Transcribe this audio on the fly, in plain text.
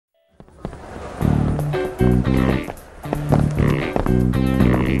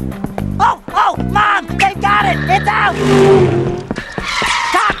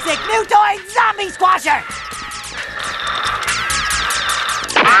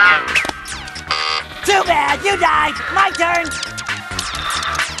you died. My turn.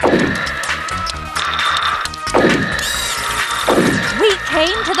 We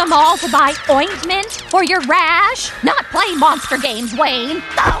came to the mall to buy ointment for your rash, not play monster games, Wayne.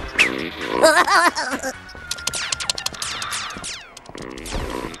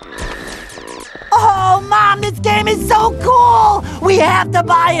 Oh, Mom, this game is so cool. We have to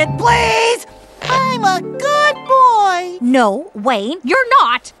buy it, please. I'm a good boy. No, Wayne, you're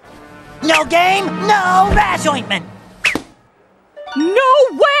not. No game, no rash ointment. No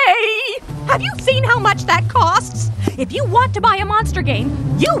way! Have you seen how much that costs? If you want to buy a monster game,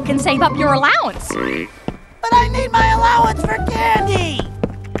 you can save up your allowance. But I need my allowance for candy.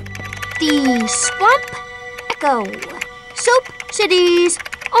 The Swamp Echo. Soap City's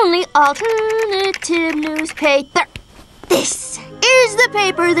only alternative newspaper. This is the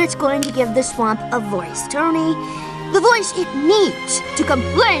paper that's going to give the swamp a voice, Tony. The voice it needs to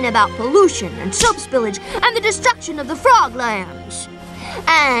complain about pollution and soap spillage and the destruction of the froglands.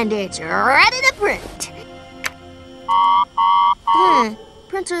 And it's ready to print.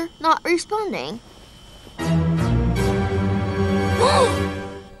 Printer not responding.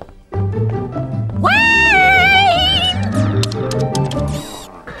 Wait!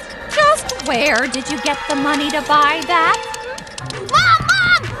 Just where did you get the money to buy that?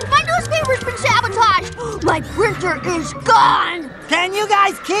 Mom! My newspaper's been sabotaged! My printer is gone! Can you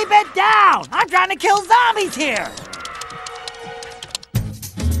guys keep it down? I'm trying to kill zombies here.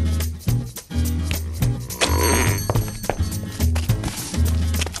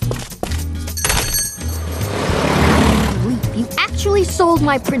 You actually sold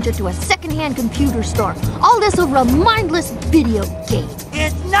my printer to a secondhand computer store. All this over a mindless video game.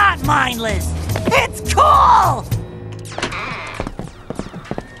 It's not mindless. It's cool!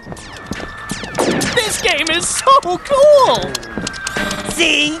 This game is so cool!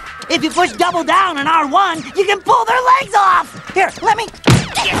 See? If you push double down on R1, you can pull their legs off! Here, let me...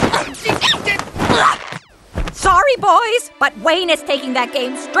 Sorry, boys, but Wayne is taking that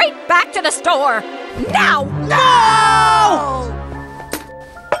game straight back to the store. Now! No!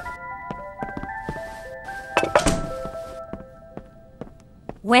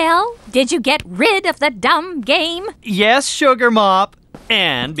 Well, did you get rid of the dumb game? Yes, Sugar Mop.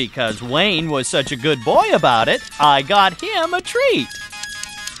 And because Wayne was such a good boy about it, I got him a treat.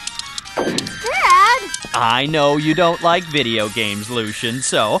 Dad! I know you don't like video games, Lucian,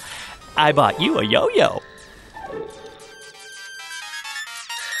 so I bought you a yo-yo.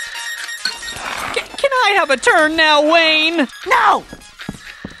 Can I have a turn now, Wayne? No!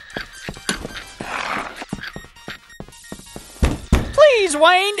 Please,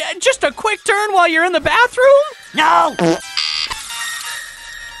 Wayne, just a quick turn while you're in the bathroom? No!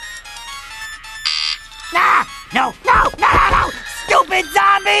 Ah! No! Stupid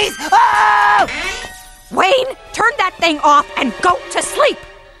zombies! Oh! Wayne, turn that thing off and go to sleep.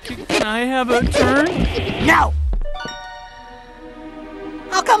 Can I have a turn? No!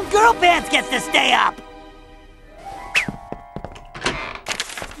 How come Girl Pants gets to stay up?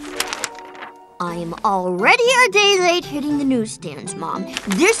 I am already a day late hitting the newsstands, Mom.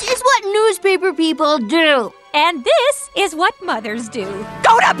 This is what newspaper people do. And this is what mothers do.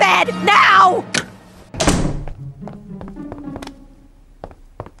 Go to bed now!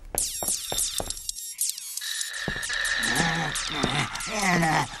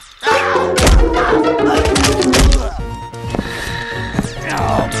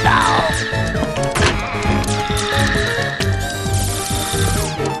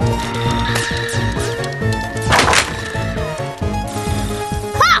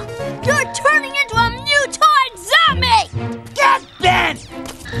 Ha! You're turning into a mutoid zombie! Get bent!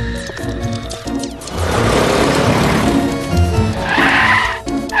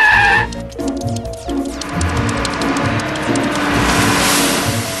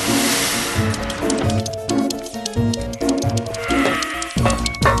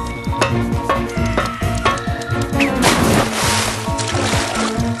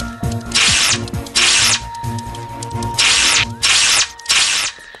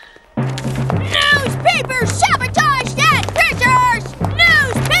 Newspaper sabotaged at printers!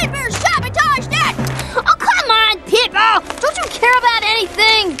 Newspaper sabotaged at... Oh, come on, people! Don't you care about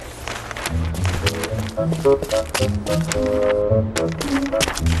anything?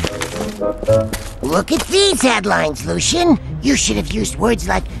 Look at these headlines, Lucian. You should have used words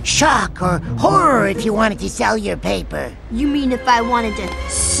like shock or horror if you wanted to sell your paper. You mean if I wanted to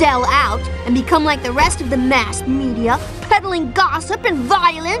sell out and become like the rest of the mass media, peddling gossip and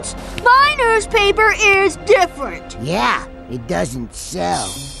violence? My newspaper is different. Yeah, it doesn't sell.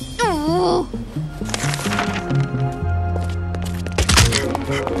 Ooh.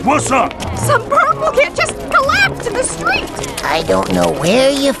 What's up? Some purple kid just collapsed in the street. I don't know where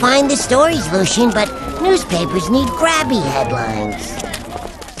you find the stories, Lucian, but newspapers need grabby headlines.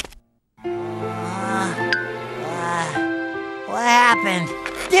 What happened?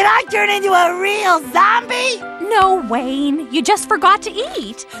 Did I turn into a real zombie? No, Wayne, you just forgot to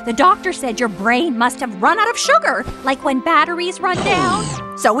eat. The doctor said your brain must have run out of sugar, like when batteries run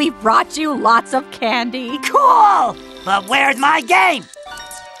down. So we brought you lots of candy. Cool! But where's my game?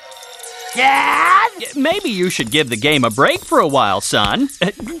 Dad? Maybe you should give the game a break for a while, son.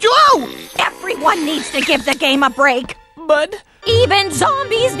 Whoa! Everyone needs to give the game a break. But... Even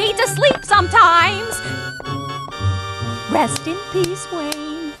zombies need to sleep sometimes. Rest in peace,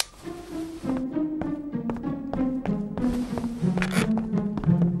 Wayne.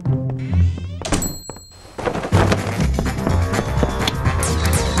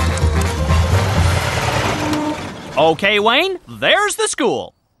 Okay, Wayne, there's the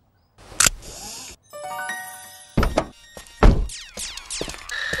school.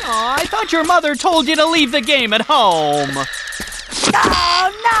 Oh, I thought your mother told you to leave the game at home.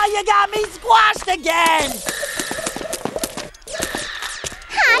 Oh, now you got me squashed again!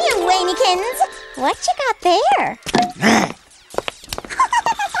 Hi, Waynykins. What you got there?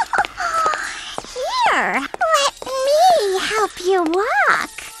 Here, let me help you walk.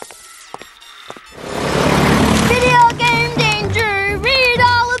 Video game danger! Read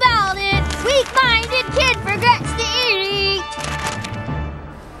all about it! Weak-minded kid forgets to eat!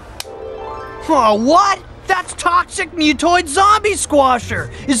 Oh, what? That's Toxic Mutoid Zombie Squasher.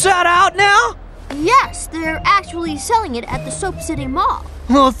 Is that out now? Yes, they're actually selling it at the Soap City Mall.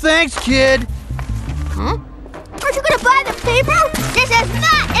 Oh, thanks, kid. Huh? Aren't you gonna buy the paper? This is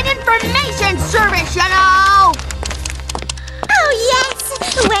not an information service, you know! Oh, yes!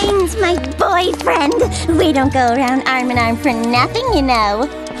 Wayne's my boyfriend. We don't go around arm in arm for nothing, you know.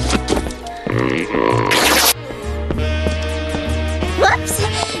 Whoops!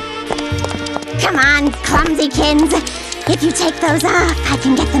 Come on, clumsykins. If you take those off, I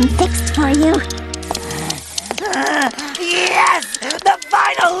can get them fixed for you. Yes! The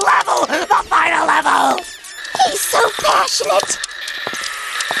final level! The final level! He's so passionate.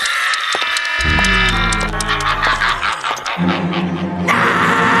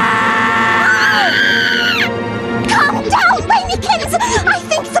 Calm down, Waynykins! I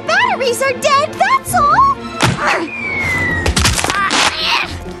think the batteries are dead, that's all!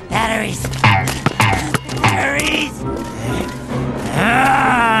 Batteries! Batteries!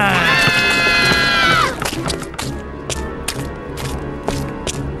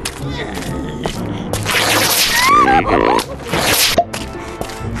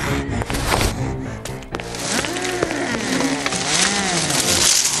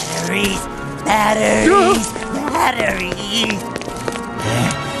 Batteries! Batteries!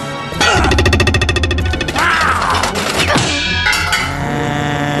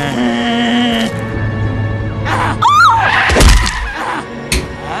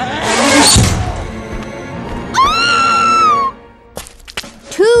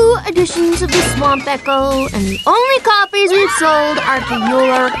 Two editions of the Swamp Echo, and the only copies we've sold are to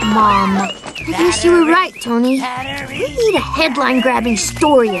your mom. I guess you were right, Tony. We need a headline-grabbing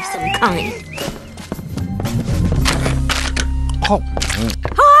story of some kind.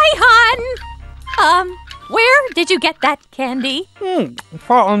 Hi, hon. Where did you get that candy?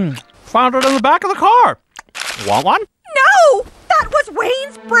 Found it in the back of the car. Want one? No! That was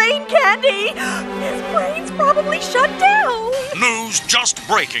Wayne's brain candy! His brain's probably shut down! News just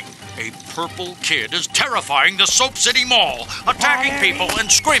breaking. A purple kid is terrifying the Soap City Mall, attacking people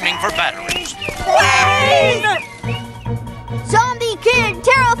and screaming for batteries. Wayne! Zombie Kid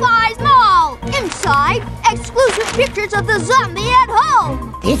terrifies mall! Inside, exclusive pictures of the zombie at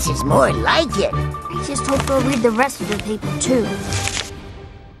home! This is more like it. I just hope they'll read the rest of the paper, too.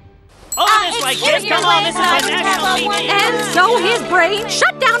 Oh, this way, kids! Come on, this is a national TV! And so his brain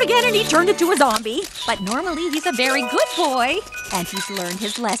shut down again and he turned into a zombie. But normally he's a very good boy. And he's learned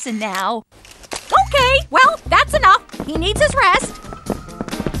his lesson now. Okay, well, that's enough. He needs his rest.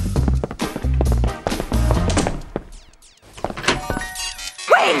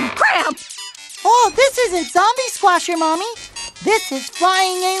 Wayne, Cramp! Oh, this isn't Zombie Squasher, Mommy. This is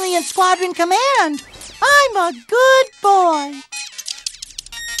Flying Alien Squadron Command. I'm a good boy.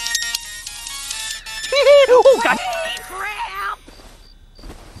 Oh, God! Cramp!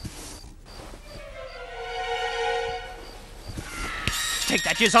 Take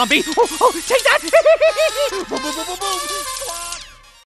that, you zombie! Oh, take that!